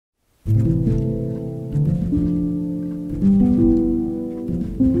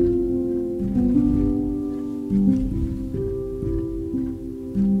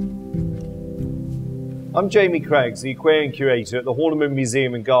I'm Jamie Craggs, the Aquarium Curator at the Horniman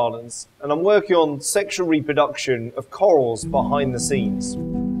Museum and Gardens, and I'm working on sexual reproduction of corals behind the scenes.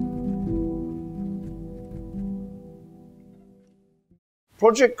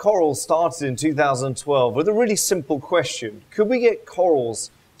 Project Coral started in 2012 with a really simple question. Could we get corals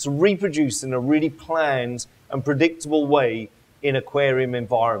to reproduce in a really planned and predictable way in aquarium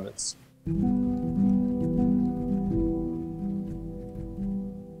environments?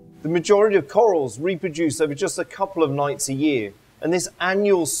 The majority of corals reproduce over just a couple of nights a year, and this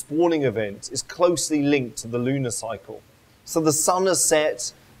annual spawning event is closely linked to the lunar cycle. So the sun has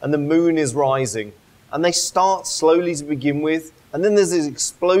set and the moon is rising, and they start slowly to begin with, and then there's this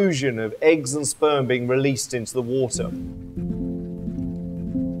explosion of eggs and sperm being released into the water.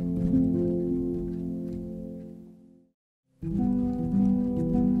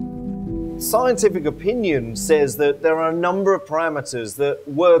 Scientific opinion says that there are a number of parameters that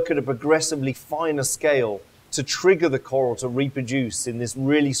work at a progressively finer scale to trigger the coral to reproduce in this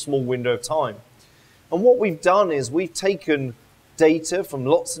really small window of time. And what we've done is we've taken data from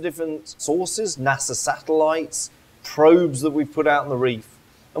lots of different sources, NASA satellites, probes that we've put out on the reef,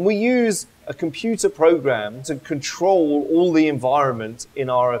 and we use a computer program to control all the environment in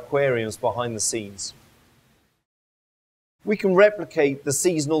our aquariums behind the scenes. We can replicate the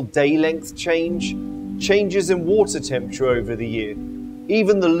seasonal day length change, changes in water temperature over the year.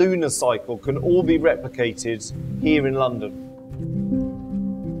 Even the lunar cycle can all be replicated here in London.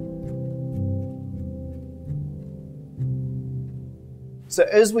 So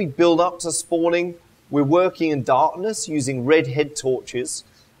as we build up to spawning, we're working in darkness using red head torches,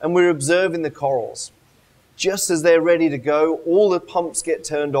 and we're observing the corals. Just as they're ready to go, all the pumps get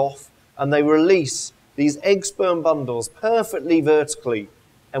turned off and they release these egg sperm bundles perfectly vertically,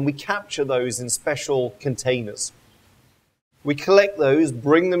 and we capture those in special containers. We collect those,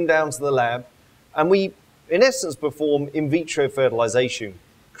 bring them down to the lab, and we, in essence, perform in vitro fertilization,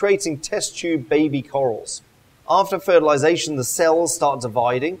 creating test tube baby corals. After fertilization, the cells start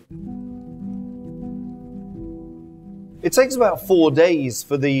dividing. It takes about 4 days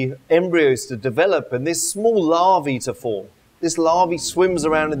for the embryos to develop and this small larvae to form. This larvae swims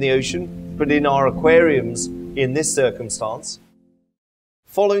around in the ocean, but in our aquariums in this circumstance.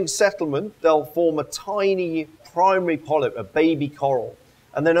 Following settlement, they'll form a tiny primary polyp, a baby coral.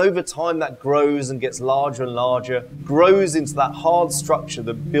 And then over time that grows and gets larger and larger, grows into that hard structure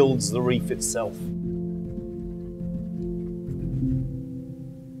that builds the reef itself.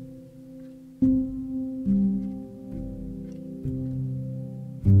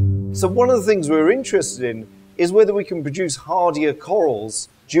 So one of the things we're interested in is whether we can produce hardier corals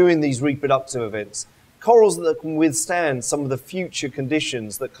during these reproductive events. Corals that can withstand some of the future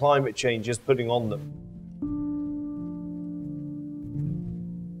conditions that climate change is putting on them.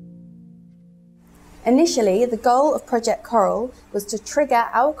 Initially, the goal of Project Coral was to trigger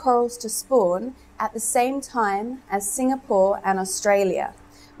our corals to spawn at the same time as Singapore and Australia.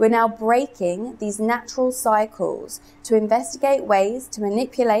 We're now breaking these natural cycles to investigate ways to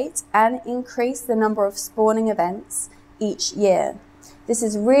manipulate and increase the number of spawning events each year. This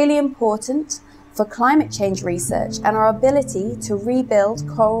is really important for climate change research and our ability to rebuild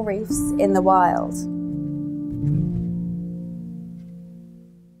coral reefs in the wild.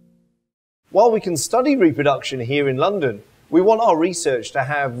 While we can study reproduction here in London, we want our research to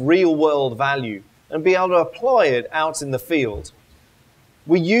have real-world value and be able to apply it out in the field.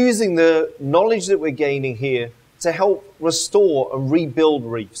 We're using the knowledge that we're gaining here to help restore and rebuild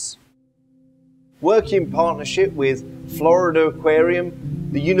reefs. Working in partnership with Florida Aquarium,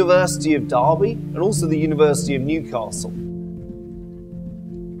 the University of Derby, and also the University of Newcastle.